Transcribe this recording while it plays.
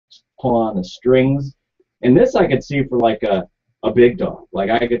pull on the strings. And this I could see for like a big dog. Like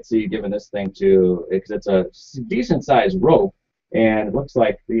I could see giving this thing to, because it's a decent sized rope, and it looks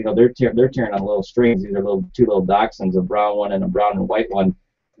like, you know, they're tearing on little strings. These are two little dachshunds, a brown one and a brown and white one.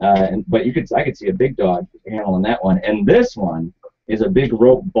 But I could see a big dog handling that one. And this one is a big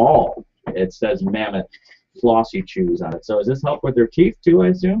rope ball. It says Mammoth Flossy Chews on it. So does this help with their teeth too, I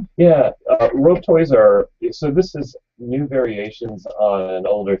assume? Yeah, rope toys are, so this is new variations on an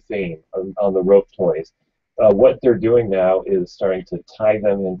older theme on the rope toys. What they're doing now is starting to tie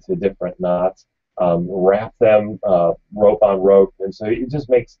them into different knots, wrap them rope on rope, and so it just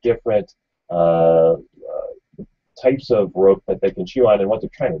makes different types of rope that they can chew on, and what they're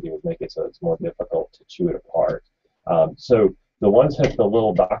trying to do is make it so it's more difficult to chew it apart. So the ones that the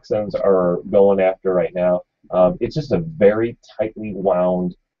little dachshunds are going after right now, it's just a very tightly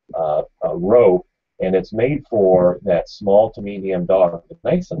wound rope, and it's made for that small to medium dog. It's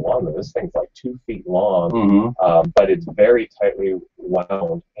nice and long, though. This thing's like 2 feet long, but it's very tightly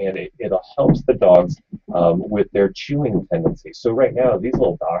wound, and it helps the dogs with their chewing tendencies. So right now, these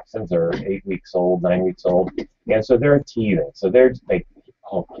little dachshunds are 8 weeks old, 9 weeks old, and so they're teething. So they're like,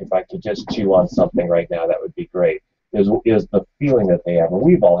 oh, if I could just chew on something right now, that would be great. Is the feeling that they have. And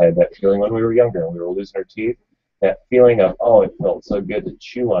we've all had that feeling when we were younger and we were losing our teeth, that feeling of, oh, it felt so good to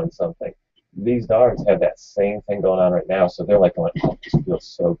chew on something. These dogs have that same thing going on right now, so they're like going, oh, this feels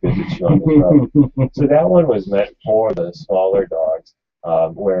so good to chew on this rope. So that one was meant for the smaller dogs,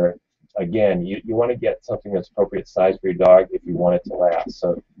 where, again, you want to get something that's appropriate size for your dog if you want it to last.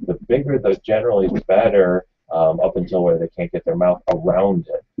 So the bigger, generally the better, up until where they can't get their mouth around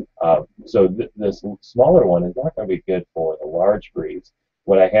it. So this smaller one is not going to be good for the large breeds.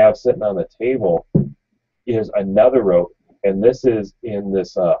 What I have sitting on the table is another rope, and this is in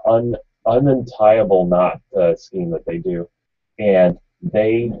this ununtiable knot scheme that they do, and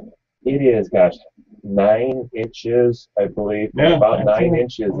it is, gosh, 9 inches, I believe, about 9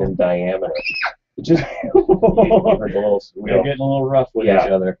 inches in diameter. It just we're getting a little rough with each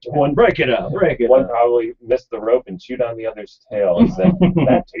other. Break it up. One probably missed the rope and chewed on the other's tail and said,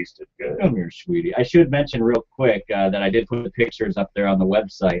 that tasted good. Come here, sweetie. I should mention real quick that I did put the pictures up there on the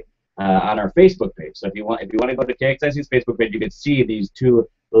website on our Facebook page. So if you want to go to KXIC's Facebook page, you can see these 2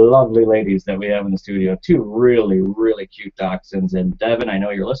 lovely ladies that we have in the studio. 2 really, really cute dachshunds. And Devin, I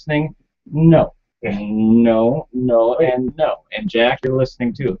know you're listening. No. No, and no. And Jack, you're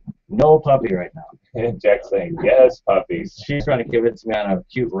listening too. No puppy right now. And Jack's saying, yes, puppies. She's trying to convince me on a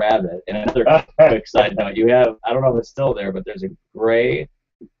cute rabbit. And another quick side note, you have, I don't know if it's still there, but there's a gray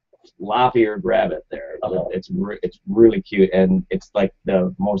lop-eared rabbit there. It's really cute, and it's like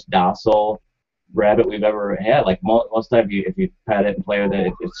the most docile rabbit we've ever had. Like most time, if you pet it and play with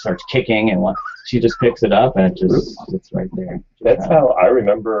it, it starts kicking, and she just picks it up, and it's right there. That's how I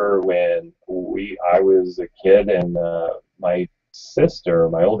remember when I was a kid, and my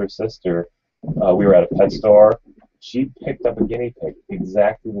older sister, we were at a pet store. She picked up a guinea pig,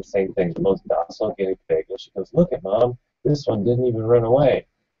 exactly the same thing, the most docile guinea pig, and she goes, "Look at Mom, this one didn't even run away."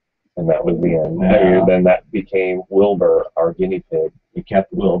 And that was the end. Yeah. Then that became Wilbur, our guinea pig. We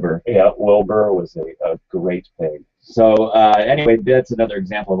kept Wilbur. Yeah, Wilbur was a great pig. So anyway, that's another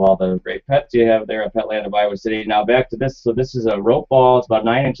example of all the great pets you have there at Petland of Iowa City. Now back to this. So this is a rope ball. It's about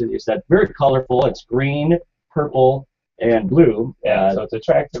 9 inches. You said very colorful. It's green, purple, and blue. Yeah, so it's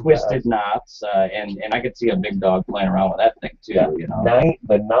attractive. Twisted knots, and I could see a big dog playing around with that thing too. Yeah. You know,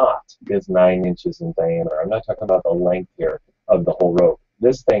 the knot is 9 inches in diameter. I'm not talking about the length here of the whole rope.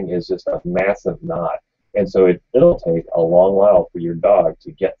 This thing is just a massive knot, and so it'll take a long while for your dog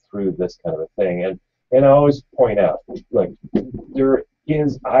to get through this kind of a thing. And I always point out, like,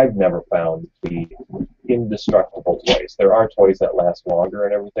 I've never found the indestructible toys. There are toys that last longer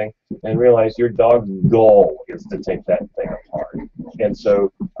and everything, and realize your dog's goal is to take that thing apart. And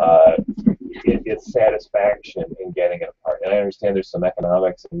so it's satisfaction in getting it apart. And I understand there's some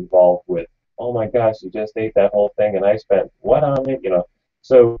economics involved with, oh my gosh, you just ate that whole thing and I spent what on it, you know.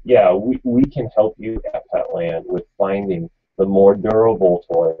 So yeah, we can help you at Petland with finding the more durable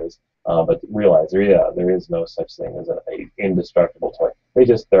toys, but realize there is no such thing as an indestructible toy.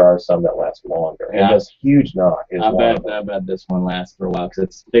 There are some that last longer. Yeah. And this huge knot is I bet this one lasts for a while because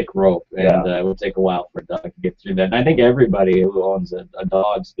it's thick rope, and it will take a while for a dog to get through that. And I think everybody who owns a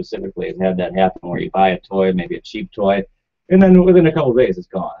dog specifically has had that happen where you buy a toy, maybe a cheap toy, and then within a couple of days it's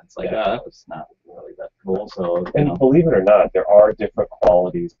gone. It's like, that was not really that cool. So, believe it or not, there are different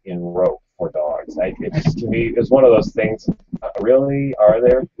qualities in rope for dogs. To me, it's one of those things. Really, are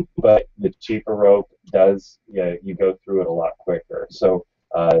there? But the cheaper rope does, you go through it a lot quicker. So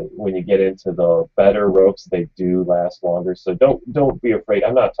When you get into the better ropes, they do last longer. So don't be afraid.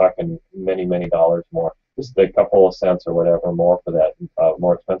 I'm not talking many dollars more. Just a couple of cents or whatever more for that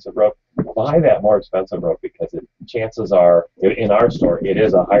more expensive rope. Buy that more expensive rope because chances are, in our store, it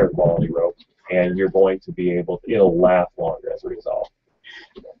is a higher quality rope, and you're going to be able to, it'll last longer as a result.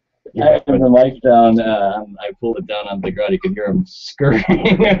 I have the mic down. I pulled it down on the ground. You can hear them scurrying.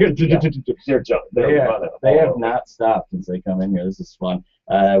 They have not stopped since they come in here. This is fun.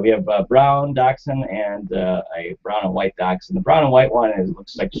 We have brown dachshund and a brown and white dachshund. The brown and white one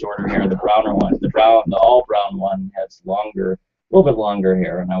looks like shorter hair. The browner one, the all brown one, has a little bit longer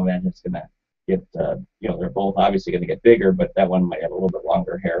hair. And I imagine it's gonna get, they're both obviously gonna get bigger, but that one might have a little bit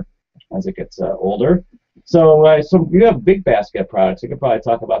longer hair as it gets older. So you have big basket products. We could probably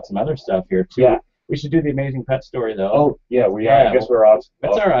talk about some other stuff here too. Yeah. We should do the amazing pet story though. Oh yeah, I guess we're off.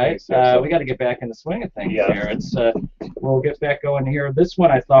 That's all right. We got to get back in the swing of things here. We'll get back going here. This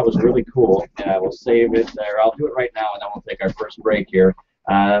one I thought was really cool, and I will save it there. I'll do it right now, and then we'll take our first break here.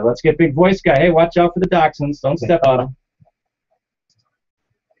 Let's get Big Voice Guy. Hey, watch out for the dachshunds. Don't step on them.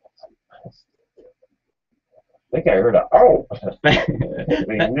 I think I heard a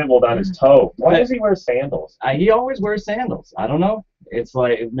he nibbled on his toe. Why does he wear sandals? He always wears sandals. I don't know. It's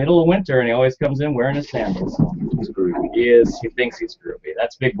like middle of winter, and he always comes in wearing his sandals. He's groovy. He thinks he's groovy.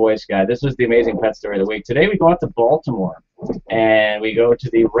 That's Big Voice Guy. This was the amazing pet story of the week. Today we go out to Baltimore, and we go to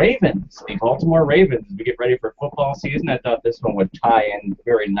the Ravens, the Baltimore Ravens. We get ready for football season. I thought this one would tie in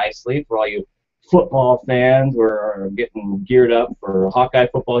very nicely for all you football fans. We're getting geared up for Hawkeye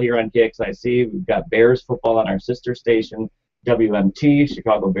football here on KXIC. We've got Bears football on our sister station, WMT,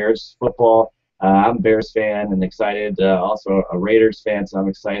 Chicago Bears football. I'm a Bears fan and excited, also a Raiders fan, so I'm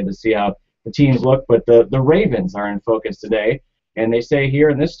excited to see how the teams look. But the Ravens are in focus today, and they say here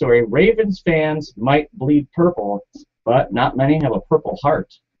in this story, Ravens fans might bleed purple, but not many have a purple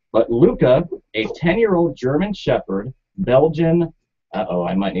heart. But Luca, a 10-year-old German Shepherd, Belgian,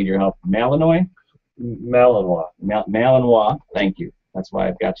 I might need your help, Malinois? Malinois, thank you. That's why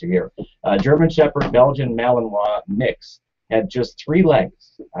I've got you here. German Shepherd, Belgian Malinois mix. Has just 3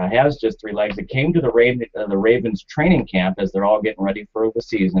 legs. It came to the Ravens training camp as they're all getting ready for the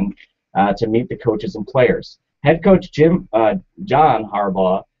season to meet the coaches and players. Head coach John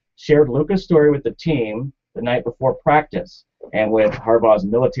Harbaugh shared Luca's story with the team the night before practice. And with Harbaugh's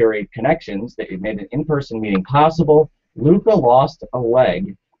military connections that made an in-person meeting possible, Luca lost a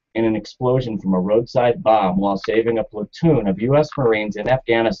leg in an explosion from a roadside bomb while saving a platoon of U.S. Marines in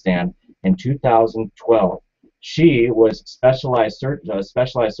Afghanistan in 2012. She was specialized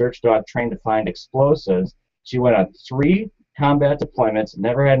search dog trained to find explosives. She went on 3 combat deployments,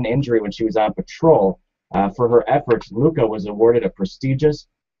 never had an injury when she was on patrol. For her efforts, Luca was awarded a prestigious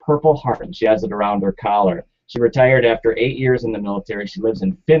Purple Heart, and she has it around her collar. She retired after 8 years in the military. She lives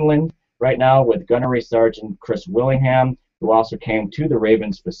in Finland right now with Gunnery Sergeant Chris Willingham, who also came to the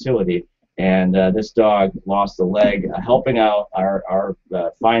Ravens facility. And this dog lost a leg, helping out our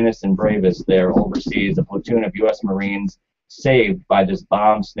finest and bravest there overseas, a platoon of U.S. Marines saved by this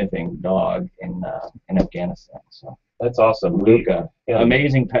bomb-sniffing dog in Afghanistan. So that's awesome. Luca,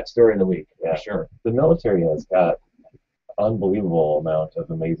 amazing pet story of the week, for sure. The military has got unbelievable amount of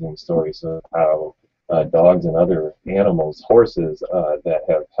amazing stories of how dogs and other animals, horses, that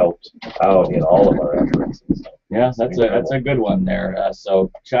have helped out in all of our efforts. Yeah, that's a good one there.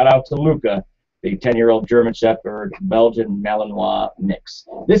 So shout out to Luca, the 10-year-old German Shepherd, Belgian Malinois mix.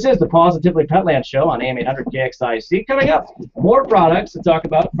 This is the Positively Petland Show on AM 800 KXIC. Coming up, more products to talk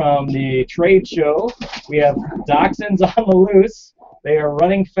about from the trade show. We have dachshunds on the loose. They are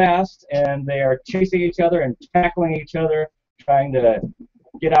running fast, and they are chasing each other and tackling each other, trying to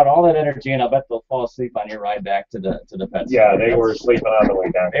get out all that energy, and I bet they'll fall asleep on your ride back to the pet store. Yeah, they were sleeping on the way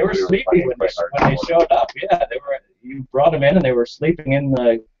down. They were sleepy when they showed up. Yeah, they were. You brought them in, and they were sleeping in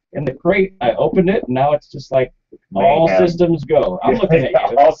the crate. I opened it, and now it's just like all systems go. I'm looking at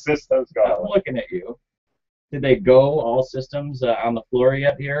you. All systems go. I'm looking at you. Did they go all systems on the floor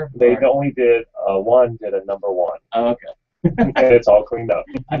yet here? They only did one. Did a number 1. Oh, okay. And it's all cleaned up.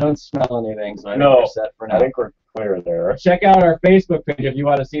 I don't smell anything, so I think we're set for now. I think we're clear there. Check out our Facebook page if you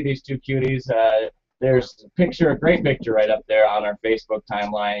want to see these 2 cuties. There's a great picture right up there on our Facebook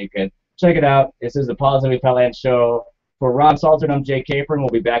timeline. You can check it out. This is the Positively Petland Show. For Ron Salter, I'm Jay Capron. We'll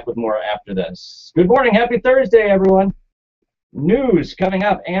be back with more after this. Good morning. Happy Thursday, everyone. News coming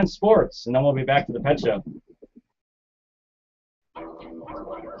up and sports, and then we'll be back to the pet show.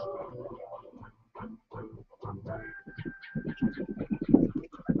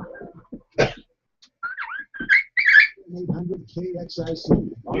 800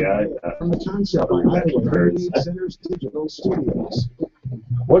 KXIC. Yeah. From the Concept by Iowa Heritage Center's Digital Studios.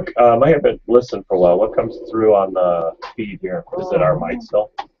 What I haven't listened for a while. What comes through on the feed here? Is it our mic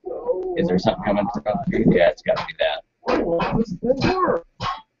still? Is there something coming through? Yeah, it's got to be that.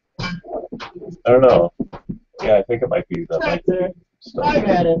 I don't know. Yeah, I think it might be the mic still. I've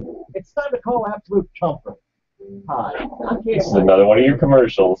had it. It's time to call Absolute Comfort. Hi. This is another one of your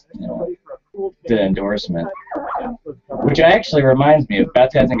commercials. The endorsement, which actually reminds me, if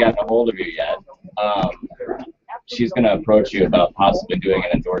Beth hasn't gotten a hold of you yet, she's going to approach you about possibly doing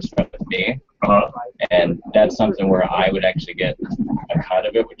an endorsement with me. And that's something where I would actually get a cut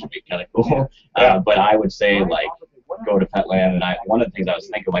of it, which would be kind of cool. But I would say, like, go to Petland, and one of the things I was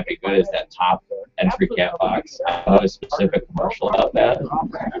thinking might be good is that top entry cat box. I have a specific commercial about that,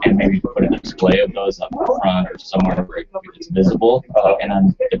 and maybe put a display of those up front or somewhere where it's visible, and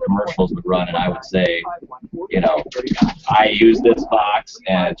then the commercials would run, and I would say, you know, I use this box,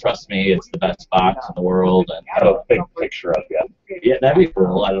 and trust me, it's the best box in the world. And Have a big picture of you. yeah, that'd be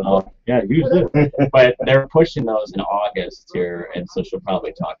cool. I don't know. Yeah, use it. But they're pushing those in August here, and so she'll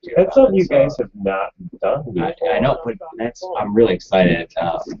probably talk to you. That's something you so, guys have not done before. I know, but I'm really excited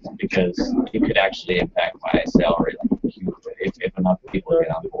because it could actually impact my salary if enough people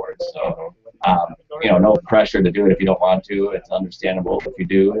get on board. So, you know, no pressure to do it if you don't want to. It's understandable. If you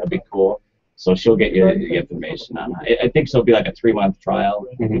do, it'll be cool. So she'll get you the information on it. I think she'll be like a 3-month trial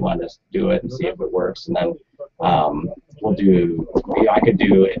if you want to do it and see if it works. And then we'll do, I could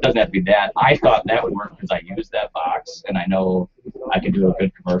do, it doesn't have to be that. I thought that would work because I use that box, and I know I could do a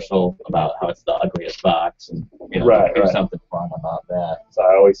good commercial about how it's the ugliest box, and, you know, do something fun about that. So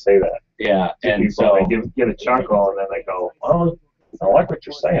I always say that. Yeah, and people, so they get a chuckle, and then they go, well, I like what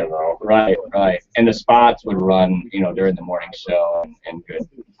you're saying, though. Right. And the spots would run, you know, during the morning show and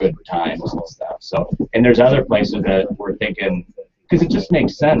good times and stuff. So, and there's other places that we're thinking, because it just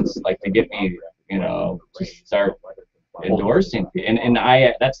makes sense, like, to get me, you know, to start endorsing. And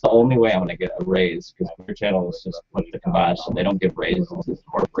that's the only way I'm going to get a raise, because your channel is just put the kibosh, and they don't give raises. It's a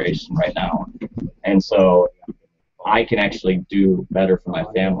corporation right now. And so I can actually do better for my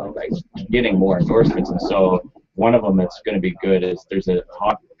family by getting more endorsements. And so one of them that's going to be good is there's a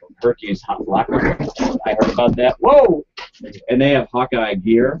Turkey's Hot Locker. I heard about that. Whoa! And they have Hawkeye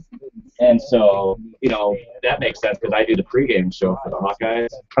gear. And so, you know, that makes sense because I do the pregame show for the Hawkeyes.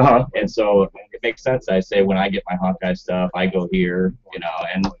 And so it makes sense. I say when I get my Hawkeye stuff, I go here, you know,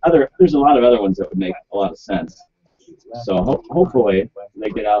 and there's a lot of other ones that would make a lot of sense. So hopefully they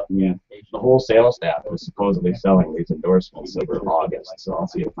get out, and the whole sales staff is supposedly selling these endorsements over August. So I'll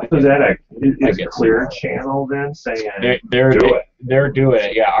see if I So is that is a clear channel then saying they're do it? They're doing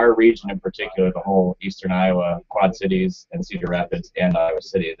it. Yeah, our region in particular, the whole Eastern Iowa, Quad Cities, and Cedar Rapids, and Iowa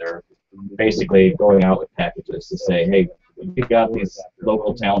City, they're basically going out with packages to say, hey, we got these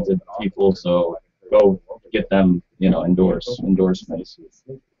local talented people, so go get them, you know, endorsements.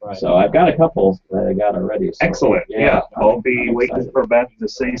 So I've got a couple that I got already. So, Excellent. Yeah. I'll be waiting for Beth to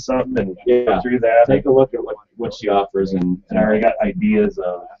say something and go through that. Take a look at what she offers, and I already got ideas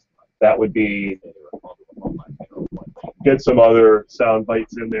of that would be get some other sound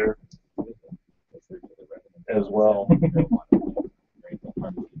bites in there as well.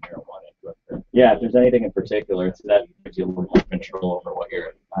 Yeah, if there's anything in particular, it's that gives you a little more control over what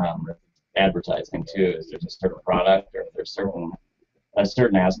you're advertising too. Is there's a certain product, or if there's a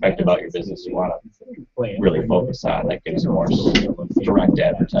certain aspect about your business you want to really focus on, that gives you more direct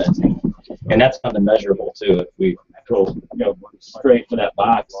advertising. And that's kind of measurable too. If we go, you know, straight for that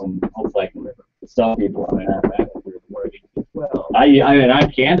box, and hopefully I can sell people on that. I mean,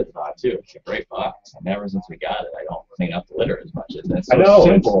 I'm candid about it too. It's a great box. And ever since we got it, I don't clean up the litter as much as it's so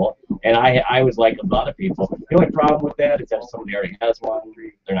simple. And I was like a lot of people. The only problem with that is that if somebody already has one,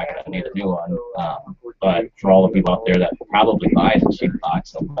 they're not going to need a new one. But for all the people out there that probably buy the cheap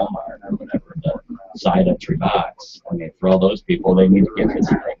box at Walmart or whatever, the side entry box, I mean, for all those people, they need to get this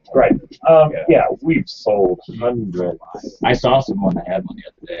thing. Right. Yeah, we've sold hundreds. I saw someone that had one the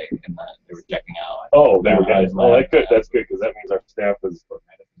other day, and they were checking out. Oh, there we go. Oh, that's good. That's good, because that means our staff is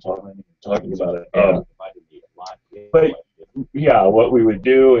talking about it. But yeah, what we would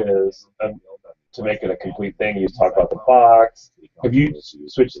do is to make it a complete thing, you talk about the box. Have you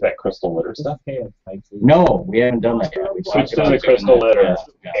switched to that crystal litter stuff? No, we haven't done that yet. We switched to the crystal litter,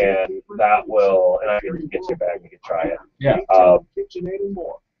 and that will, and I can get you a bag and you can try it. Yeah.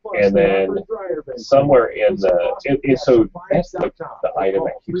 And then somewhere in so that's the item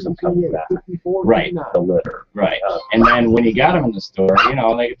that keeps them coming back. Right. The litter. Right. And then when you got them in the store, you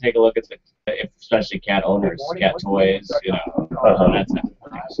know, they can take a look at especially cat owners, cat toys, you know, that's it.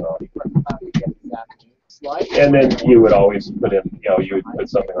 So. And then you would always put in, you know, you would put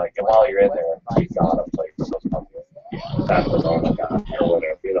something like, while you're in there, you got to play for those puppies. That was all I got, or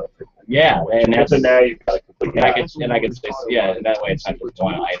whatever. Yeah, and that's so now you've got a complete. and I could say, yeah, that way it's not just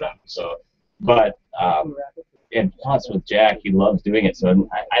one item. So, but and plus with Jack, he loves doing it. So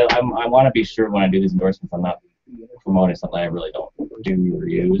I want to be sure when I do these endorsements, I'm not promoting something I really don't do or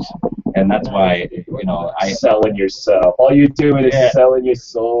use, and that's why I selling yourself. All you're doing is selling your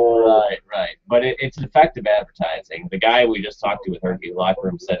soul. Right. But it's effective advertising. The guy we just talked to with Herky Locker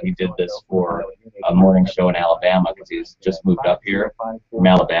Room said he did this for a morning show in Alabama because he's just moved up here from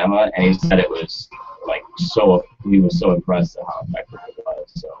Alabama, and he said it was like he was so impressed at how effective it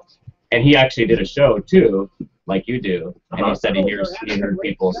was. So, and he actually did a show too, like you do, and he said he heard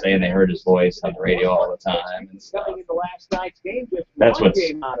people saying they heard his voice on the radio all the time and stuff. That's what's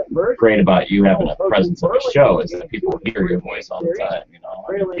great about you having a presence of a show is that people hear your voice all the time.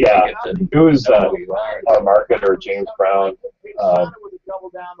 Yeah, it was our marketer James Brown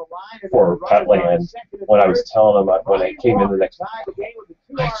for Petland when I was telling him when I came in the next.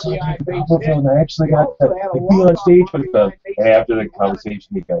 I actually got to be on stage with them. And after the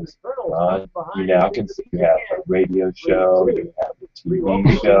conversation, he goes, "Ron, you now can you have a radio show, you have a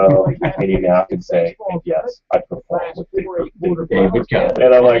TV show, and you now can say, and yes, I perform with David Kelly."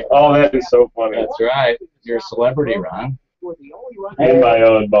 And I'm like, "Oh, that is so funny." That's right. You're a celebrity, Ron. In my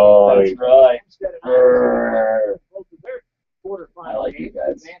own mind. That's right. I like you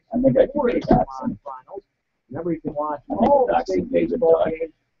guys. I think I can get Dachshund. I think a Dachshund is a dog. She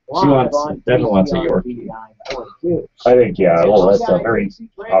definitely wants a Yorkie. I think, yeah, well, that's a very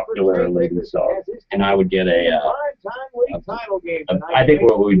popular lady's dog. And I would get I think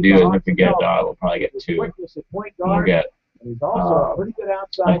what we would do is if we get a dog, we'll probably get two. We'll get a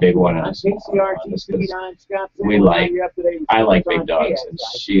big one and a small one. I like big dogs, and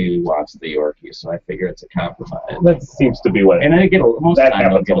she wants the Yorkie, so I figure it's a compromise. That seems to be what. And I get most of the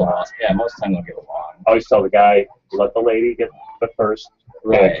time they'll get along. Yeah, most of the time they'll get along. I always tell the guy, let the lady get the first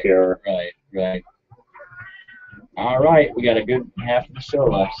care. Right. All right, we got a good half of the show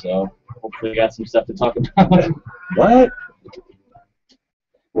left, so hopefully we got some stuff to talk about. What?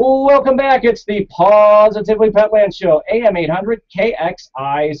 Well, welcome back. It's the Positively Petland Show, AM 800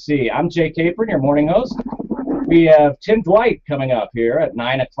 KXIC. I'm Jay Capron, your morning host. We have Tim Dwight coming up here at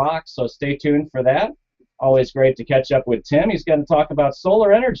 9 o'clock, so stay tuned for that. Always great to catch up with Tim. He's going to talk about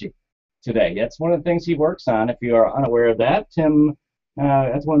solar energy today. That's one of the things he works on. If you are unaware of that, Tim,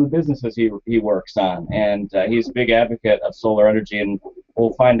 that's one of the businesses he works on, and he's a big advocate of solar energy, and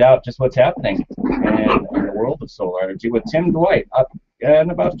we'll find out just what's happening in the world of solar energy with Tim Dwight up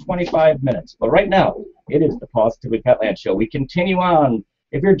in about 25 minutes. But right now, it is the Positively Petland Show. We continue on.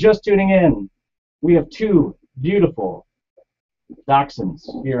 If you're just tuning in, we have two beautiful Dachshunds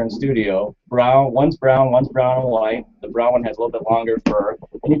here in studio. One's brown and white. The brown one has a little bit longer fur.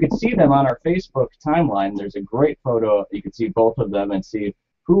 And you can see them on our Facebook timeline. There's a great photo. You can see both of them and see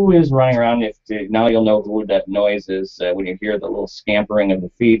who is running around. Now you'll know who that noise is when you hear the little scampering of the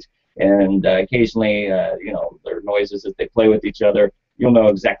feet. And occasionally, there are noises as they play with each other. You'll know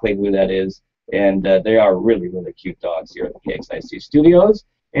exactly who that is. And they are really, really cute dogs here at the KXIC studios.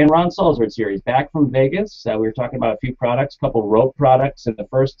 And Ron Salzward's here. He's back from Vegas. We were talking about a few products, a couple rope products in the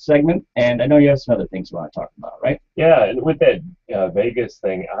first segment. And I know you have some other things you want to talk about, right? Yeah, and with that Vegas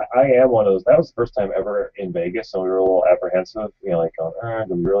thing, I am one of those. That was the first time ever in Vegas, so we were a little apprehensive. Like, do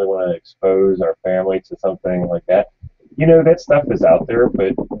we really want to expose our family to something like that? That stuff is out there,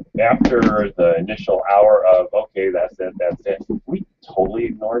 but after the initial hour of, okay, that's it, we totally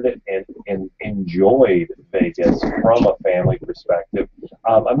ignored it and enjoyed Vegas from a family perspective.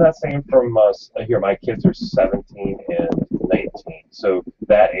 I'm not saying from us here, my kids are 17 and 19, so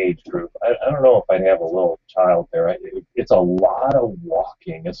that age group, I don't know if I'd have a little child there. It's a lot of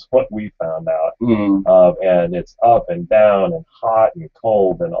walking is what we found out, and it's up and down and hot and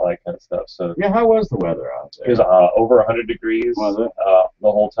cold and all that kind of stuff. So yeah, how was the weather out there? It was over 100 degrees the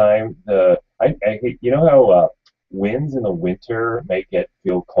whole time. I hate, how winds in the winter make it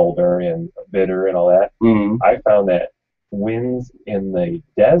feel colder and bitter and all that. I found that winds in the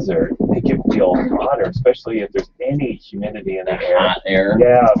desert make it feel hotter, especially if there's any humidity in the air. Hot air.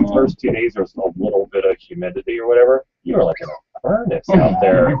 Yeah, the first 2 days there was a little bit of humidity or whatever. You were like in a furnace out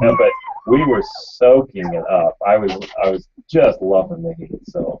there, but we were soaking it up. I was just loving the heat.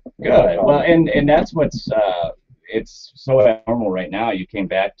 So good. Well, and that's what's it's so abnormal right now. You came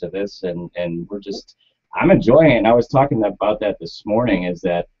back to this, and I'm enjoying it. And I was talking about that this morning. Is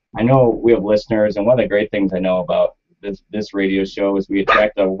that I know we have listeners, and one of the great things I know about this radio show is we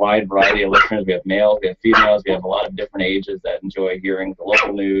attract a wide variety of listeners. We have males, we have females, we have a lot of different ages that enjoy hearing the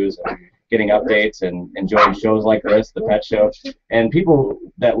local news and getting updates and enjoying shows like this, the pet show. And people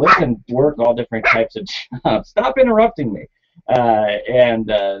that listen work all different types of jobs. Stop interrupting me.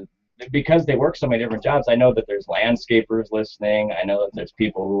 because they work so many different jobs, I know that there's landscapers listening. I know that there's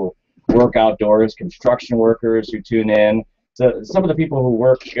people who work outdoors, construction workers who tune in. So some of the people who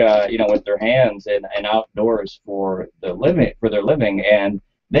work, with their hands and outdoors for their living, and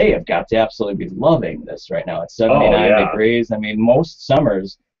they have got to absolutely be loving this right now. It's 79 degrees. I mean, most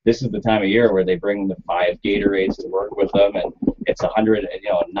summers, this is the time of year where they bring the 5 Gatorades to work with them, and it's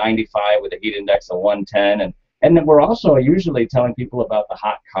 95 with a heat index of 110, and then we're also usually telling people about the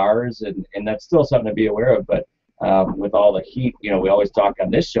hot cars, and that's still something to be aware of. But with all the heat, we always talk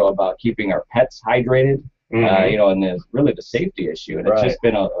on this show about keeping our pets hydrated, and there's really the safety issue, and it's just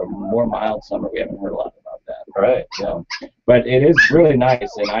been a more mild summer. We haven't heard a lot about that. Right. So, but it is really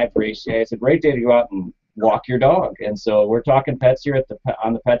nice, and I appreciate it. It's a great day to go out and walk your dog. And so we're talking pets here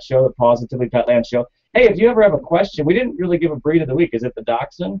on the Pet Show, the Positively Petland Show. Hey, if you ever have a question, we didn't really give a breed of the week. Is it the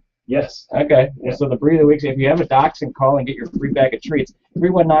Dachshund? Yes. Okay. Yeah. So the breed of the week, if you have a Dachshund, call and get your free bag of treats.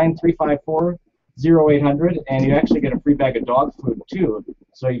 319-354-0800, and you actually get a free bag of dog food, too.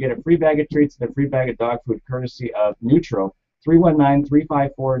 So you get a free bag of treats and a free bag of dog food courtesy of Neutro.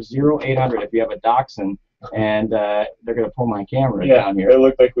 319-354-0800 if you have a Dachshund, and they're going to pull my camera down here. It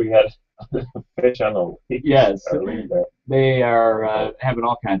looked like we had a fish on the lead. Yes, they are having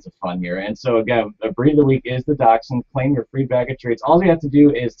all kinds of fun here. And so, again, the breed of the week is the Dachshund. Claim your free bag of treats. All you have to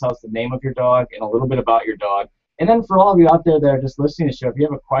do is tell us the name of your dog and a little bit about your dog. And then for all of you out there that are just listening to the show, if you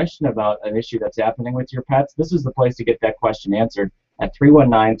have a question about an issue that's happening with your pets, this is the place to get that question answered at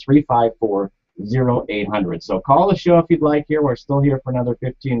 319-354-0800. So call the show if you'd like here. We're still here for another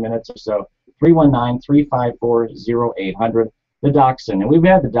 15 minutes or so. 319-354-0800. The Dachshund. And we've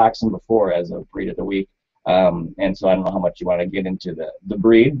had the Dachshund before as a breed of the week. And so I don't know how much you want to get into the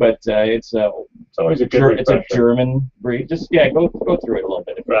breed, but it's always it's a German breed. Just go through it a little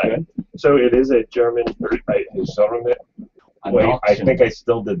bit if you could. So it is a German breed. Wait, I think I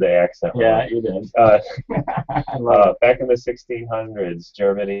still did the accent wrong. Yeah, you did. I love back in the 1600s,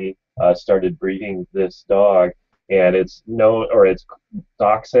 Germany started breeding this dog, and it's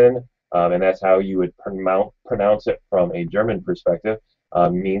Dachshund, and that's how you would pronounce it from a German perspective,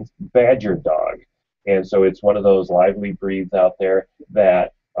 means badger dog. And so it's one of those lively breeds out there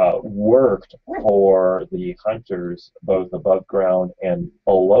that worked for the hunters both above ground and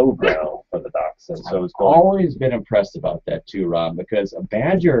below ground for the Dachshund. So it's always been impressed about that too, Ron, because a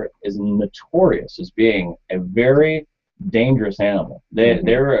badger is notorious as being a very dangerous animal.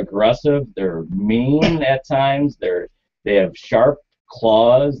 They're aggressive, they're mean at times, they have sharp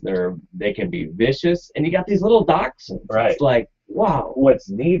claws, they can be vicious, and you got these little Dachshunds. Right. It's like, wow. What's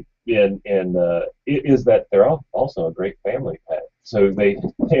neat is that they're also a great family pet. So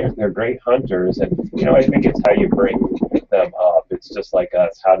they're great hunters, and I think it's how you bring them up. It's just like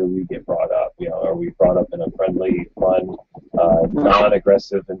us. How do we get brought up? Are we brought up in a friendly, fun,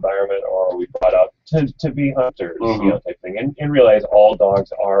 non-aggressive environment, or are we brought up to be hunters, type thing? And realize all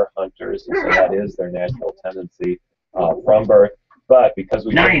dogs are hunters, and so that is their natural tendency from birth. But because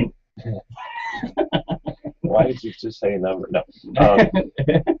we 9. Why did you just say a number? No.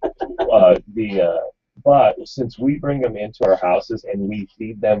 But since we bring them into our houses and we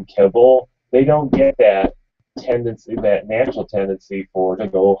feed them kibble, they don't get that tendency, that natural tendency to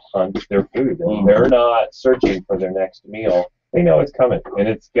go hunt their food. And they're not searching for their next meal. They know it's coming, and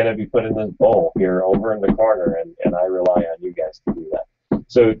it's going to be put in this bowl here over in the corner, and I rely on you guys to do that.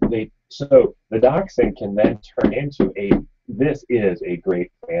 So the Dachshund can then turn into this is a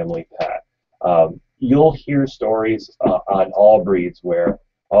great family pet. You'll hear stories on all breeds where,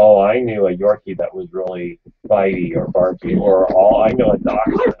 I knew a Yorkie that was really bitey or barky, or I know a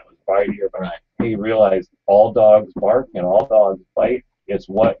Dachshund that was bitey or barky. You realize all dogs bark and all dogs bite. It's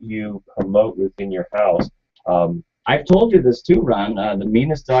what you promote within your house. I've told you this too, Ron. The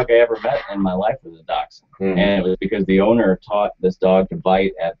meanest dog I ever met in my life was a Dachshund, and it was because the owner taught this dog to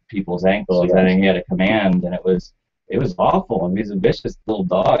bite at people's ankles, and he had a command, and it was awful. I mean, he's a vicious little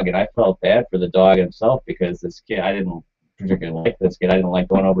dog, and I felt bad for the dog himself because this kid, I didn't particularly like this kid. I didn't like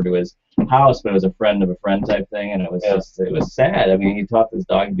going over to his house, but it was a friend of a friend type thing, and it was it was sad. I mean, he taught this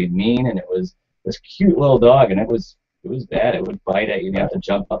dog to be mean, and it was this cute little dog, and it was bad. It would bite at you. You have to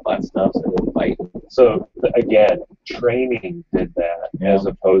jump up on stuff so it wouldn't bite. So again, training did that, as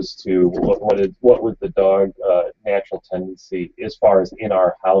opposed to what was the dog natural tendency as far as in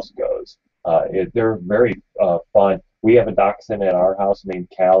our house goes. They're very fun. We have a Dachshund at our house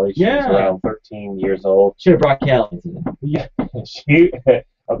named Callie. She's around 13 years old. Should have brought Callie today. Yeah,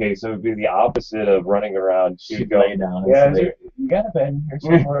 okay, so it would be the opposite of running around. She'd go, lay down. You got a bed here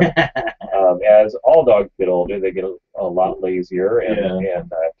somewhere. As all dogs get older, they get a lot lazier,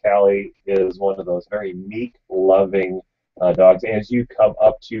 and Callie is one of those very meek, loving dogs. And as you come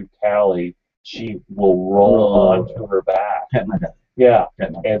up to Callie, she will roll onto her back. Pet my belly. Yeah,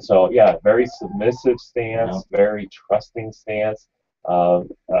 Pet my belly. and so very submissive stance, very trusting stance.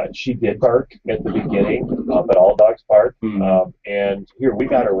 She did bark at the beginning, but all dogs bark. And here, we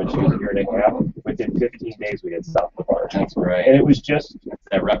got her when she was a year and a half. Within 15 days, we had stopped the bark. That's right. And it was just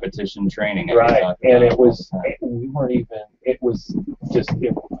that repetition training. Right, and it was, we weren't even, it was just,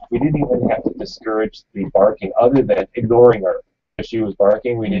 we didn't even have to discourage the barking other than ignoring her. If she was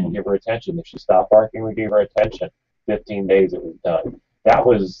barking, we didn't give her attention. If she stopped barking, we gave her attention. 15 days, it was done. That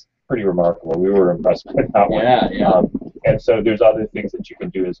was pretty remarkable. We were impressed by that one. Yeah. And so there's other things that you can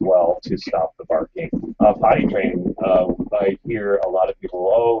do as well to stop the barking. Potty training, I hear a lot of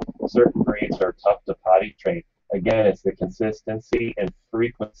people, certain breeds are tough to potty train. Again, it's the consistency and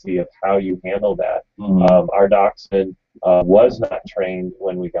frequency of how you handle that. Our dachshund was not trained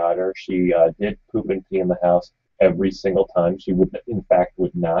when we got her. She did poop and pee in the house every single time. She would, in fact,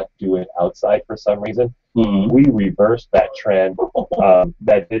 would not do it outside for some reason. We reversed that trend.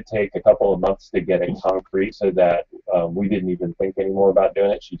 That did take a couple of months to get it concrete so that we didn't even think anymore about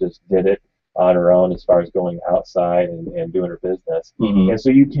doing it. She just did it on her own as far as going outside and doing her business. And so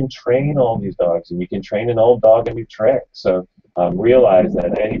you can train all these dogs, and you can train an old dog a new trick. So realize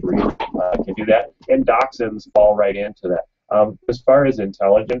that any breed can do that, and dachshunds fall right into that. As far as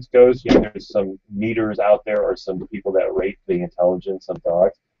intelligence goes, there's some meters out there or some people that rate the intelligence of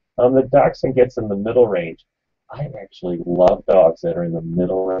dogs. The dachshund gets in the middle range. I actually love dogs that are in the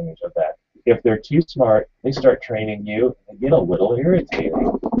middle range of that. If they're too smart, they start training you and they get a little irritating.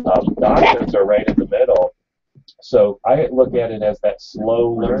 Dachshunds are right in the middle. So I look at it as that slow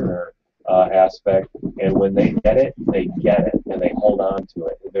learner aspect, and when they get it, and they hold on to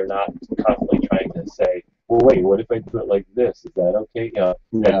it. They're not constantly trying to say, well, wait, what if I do it like this? Is that okay?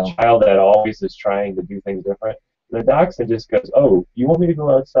 That child that always is trying to do things different. The dachshund just goes, oh, you want me to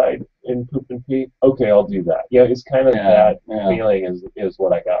go outside and poop and pee? Okay, I'll do that. It's kind of that feeling is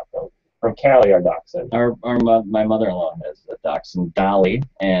what I got from Callie, our dachshund. My mother-in-law has a dachshund, Dolly,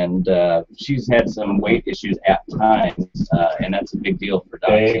 and she's had some weight issues at times, and that's a big deal for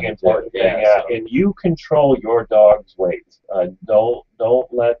dachshunds. Big important thing, yeah. And you control your dog's weight. Don't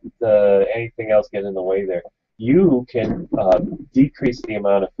let anything else get in the way there. You can decrease the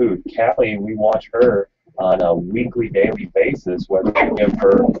amount of food. Callie, we watch her on a weekly, daily basis, whether we give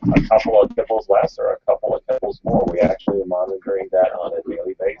her a couple of kibbles less or a couple of kibbles more. We actually are monitoring that on a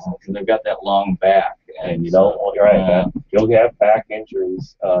daily basis. And they've got that long back. And you don't want, you'll have back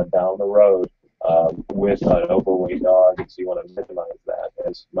injuries down the road with an overweight dog, and so you want to minimize that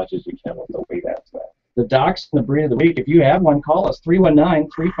as much as you can with the weight aspect. The Dachshund, the breed of the week. If you have one, call us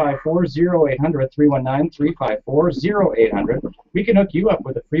 319-354-0800, 319-354-0800. We can hook you up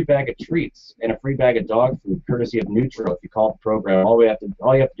with a free bag of treats and a free bag of dog food, courtesy of Neutro. If you call the program, all you have to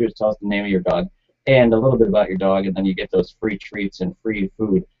do is tell us the name of your dog and a little bit about your dog, and then you get those free treats and free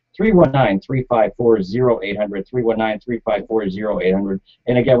food. 319-354-0800, 319-354-0800.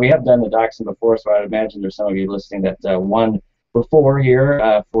 And again, we have done the Dachshund before, so I'd imagine there's some of you listening that won before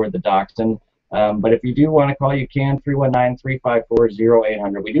here for the Dachshund. But if you do want to call, you can,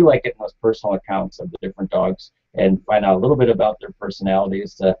 319-354-0800. We do like getting those personal accounts of the different dogs and find out a little bit about their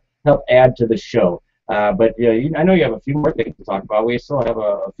personalities to help add to the show. But I know you have a few more things to talk about. We still have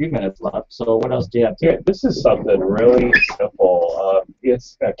a few minutes left. So what else do you have to do? This is something really simple.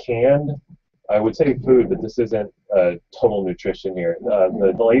 It's a canned, I would say food, but this isn't total nutrition here.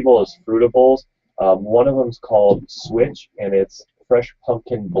 The label is Fruitables. One of them is called Switch, and it's fresh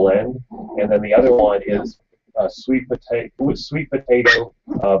pumpkin blend, and then the other one is sweet potato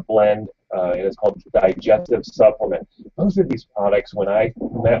blend, and it's called Digestive Supplement. Both of these products, when I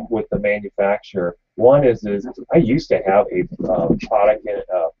met with the manufacturer, one is I used to have a product in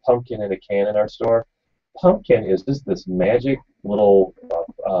pumpkin in a can in our store. Pumpkin is just this magic little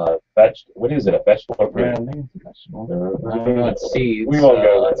what is it? A vegetable? Yeah, I think it's a vegetable. I don't know. It's seeds. We won't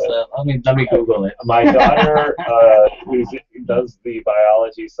go with it. Let me Google it. My daughter, who does the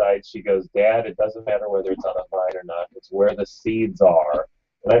biology side, she goes, Dad, it doesn't matter whether it's on a vine or not. It's where the seeds are.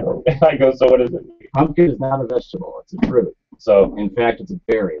 And I go, so what is it? Pumpkin is not a vegetable. It's a fruit. So, in fact, it's a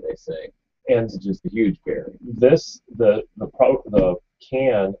berry, they say. And it's just a huge berry. The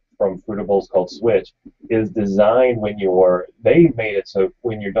can from Fruitables called Switch is designed they made it so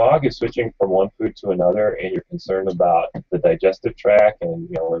when your dog is switching from one food to another and you're concerned about the digestive tract and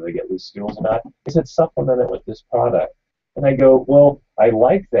whether they get loose stools or not, they said supplement it with this product. And I go, well, I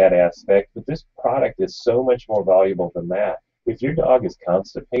like that aspect, but this product is so much more valuable than that. If your dog is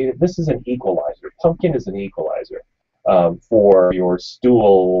constipated, this is an equalizer. Pumpkin is an equalizer for your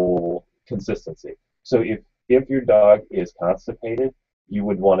stool consistency. So if if your dog is constipated, you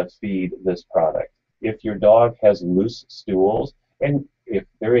would want to feed this product. If your dog has loose stools, and if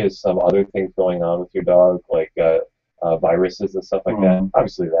there is some other things going on with your dog, like viruses and stuff like that,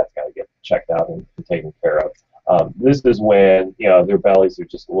 obviously that's got to get checked out and taken care of. This is when their bellies are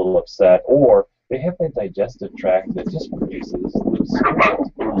just a little upset, or they have that digestive tract that just produces loose stools.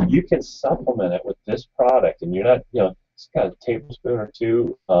 You can supplement it with this product, and you're not, just got a tablespoon or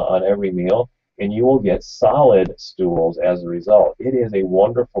two on every meal, and you will get solid stools as a result. It is a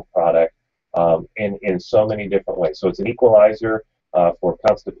wonderful product in so many different ways. So it's an equalizer for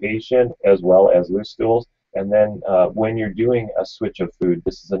constipation as well as loose stools. And then when you're doing a switch of food,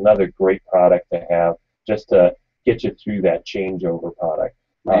 this is another great product to have just to get you through that changeover product.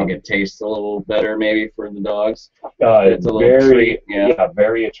 I think it tastes a little better maybe for the dogs. It's a little treat. Yeah,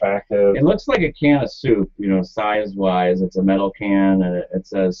 very attractive. It looks like a can of soup, size-wise. It's a metal can, and it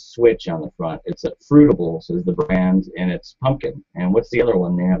says Switch on the front. It's a Fruitables is the brand, and it's pumpkin. And what's the other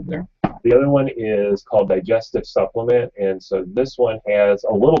one they have there? The other one is called Digestive Supplement, and so this one has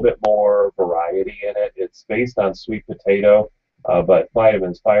a little bit more variety in it. It's based on sweet potato, but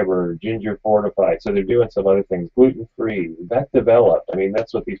vitamins, fiber, ginger fortified. So they're doing some other things, gluten-free, vet developed. I mean,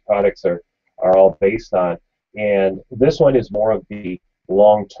 that's what these products are all based on. And this one is more of the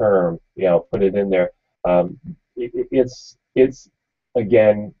long-term, put it in there. It's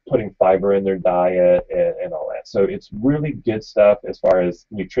again, putting fiber in their diet and all that. So it's really good stuff as far as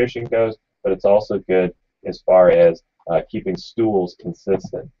nutrition goes, but it's also good as far as keeping stools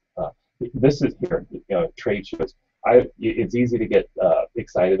consistent. This is here, trade shows. It's easy to get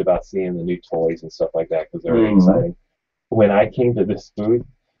excited about seeing the new toys and stuff like that because they're really exciting. When I came to this booth,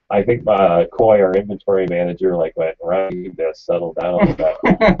 I think Coy, our inventory manager, went, Ryan, you need to settle down a little bit.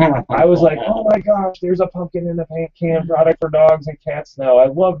 I was like, oh my gosh, there's a pumpkin in the paint can product for dogs and cats now. I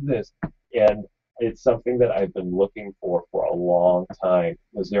love this. And it's something that I've been looking for a long time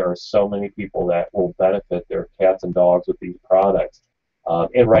because there are so many people that will benefit their cats and dogs with these products.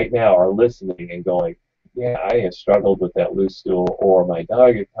 And right now are listening and going, yeah, I have struggled with that loose stool, or my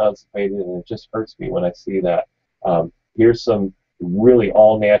dog is constipated and it just hurts me when I see that. Here's some really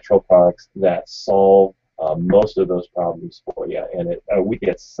all-natural products that solve most of those problems for you, and we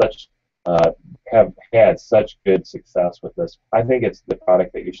get have had such good success with this. I think it's the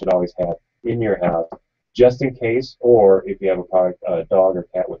product that you should always have in your house, just in case, or if you have a dog or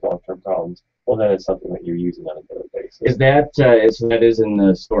cat with long-term problems, well, then it's something that you're using on a daily basis. Is that that is in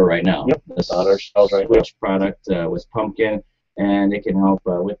the store right now? Yep, it's on our shelves right now. Switch product was pumpkin, and it can help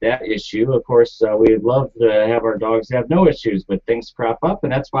with that issue. Of course, we'd love to have our dogs have no issues, but things crop up,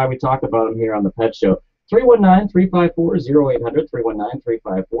 and that's why we talk about them here on the Pet Show. 319-354-0800,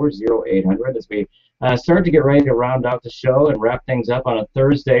 319-354-0800 as we start to get ready to round out the show and wrap things up on a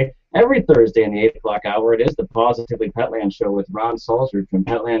Thursday. Every Thursday in the 8 o'clock hour, it is the Positively Petland Show with Ron Salzrud from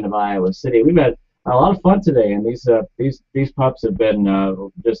Petland of Iowa City. We've had a lot of fun today, and these pups have been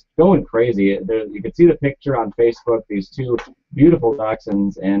just going crazy. You can see the picture on Facebook. These two beautiful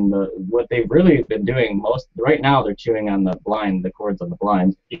dachshunds, and what they've really been doing right now, they're chewing on the cords on the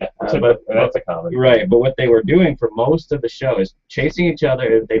blinds. Yeah, that's a common. Right, but what they were doing for most of the show is chasing each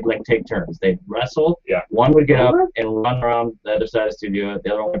other. They'd take turns. They'd wrestle. Yeah. One would get up and run around the other side of the studio.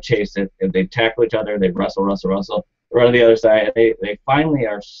 The other one would chase it. And they'd tackle each other. They'd wrestle, run to the other side. They finally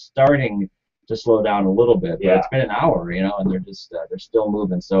are starting to slow down a little bit. But it's been an hour, and they're still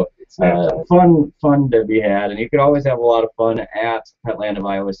moving. So fun to be had, and you could always have a lot of fun at Petland of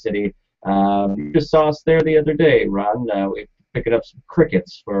Iowa City. You just saw us there the other day, Ron. We picking up some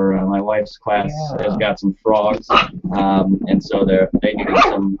crickets for my wife's class. Has got some frogs, and so they needed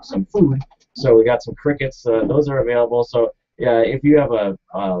some food. So we got some crickets. Those are available. So yeah, if you have a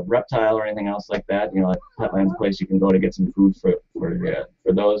reptile or anything else like that, like Petland's a place you can go to get some food for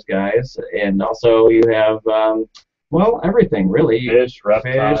those guys. And also you have everything really. Fish,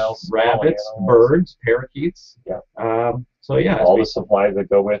 reptiles, rabbits, birds, parakeets. Yeah. All the supplies that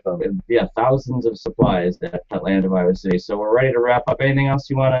go with them. Yeah, thousands of supplies at Petland of Iowa City. So we're ready to wrap up. Anything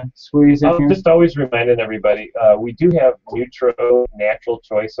else you want to squeeze in here? Just always reminding everybody, we do have Nutro Natural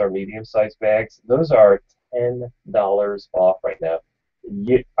Choice, our medium-sized bags. Those are $10 off right now.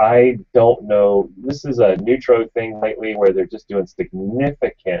 I don't know. This is a Nutro thing lately where they're just doing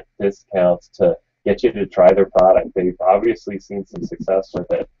significant discounts to get you to try their product. They've obviously seen some success with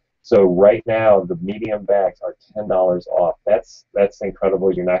it. So right now, the medium bags are $10 off. That's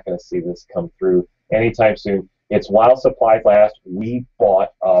incredible. You're not going to see this come through anytime soon. It's while supplies last. We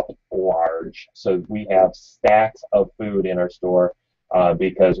bought up large, so we have stacks of food in our store.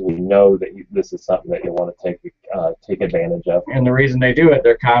 Because we know that this is something that you want to take advantage of. And the reason they do it,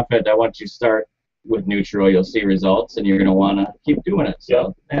 they're confident that once you start Neutral, you'll see results, and you're going to want to keep doing it.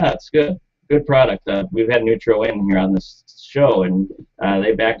 So yeah, it's good. Good product. We've had Neutral in here on this show, and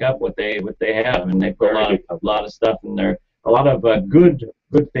they back up what they have, and they put a lot of stuff in there, a lot of good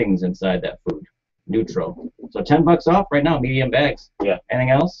things inside that food. Neutral. So $10 off right now, medium bags. Yeah. Anything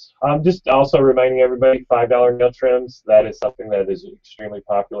else? Just also reminding everybody, $5 nail trims. That is something that is extremely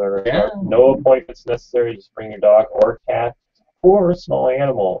popular. Yeah. No appointments necessary. Just bring your dog or cat or a small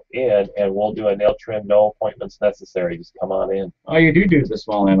animal in, and we'll do a nail trim. No appointments necessary. Just come on in. Oh, you do the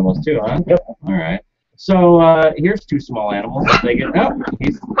small animals too, huh? Yep. All right. So here's two small animals. If they get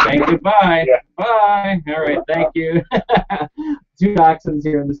he's saying goodbye. Yeah. Bye. All right. Thank you. Two dachshunds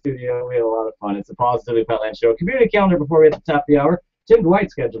here in the studio. We had a lot of fun. It's a Positively Petland show. Community calendar before we hit the top of the hour. Tim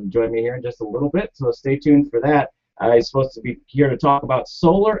Dwight's scheduled to join me here in just a little bit, so stay tuned for that. He's supposed to be here to talk about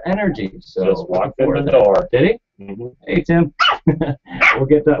solar energy. So just walked in the door. Did he? Mm-hmm. Hey, Tim. We'll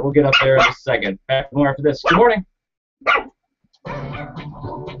get up there in a second. Back more after this. Good morning.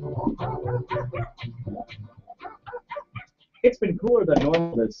 It's been cooler than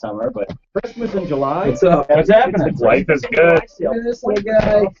normal this summer, but Christmas in July. What's up? What's happening? Life is good. Look at this little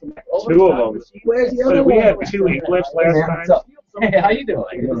guy. Two of them. Where's the So other we one? had two English last time. What's up? Hey, how you doing?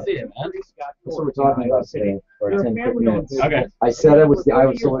 Good to see you, man. That's what we're talking about today for 10 quick minutes. Okay. I said it was the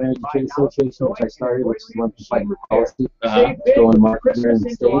Iowa Solar Energy Trade Association, which I started, which is one fighting policy. Going market here in the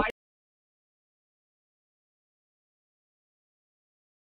state.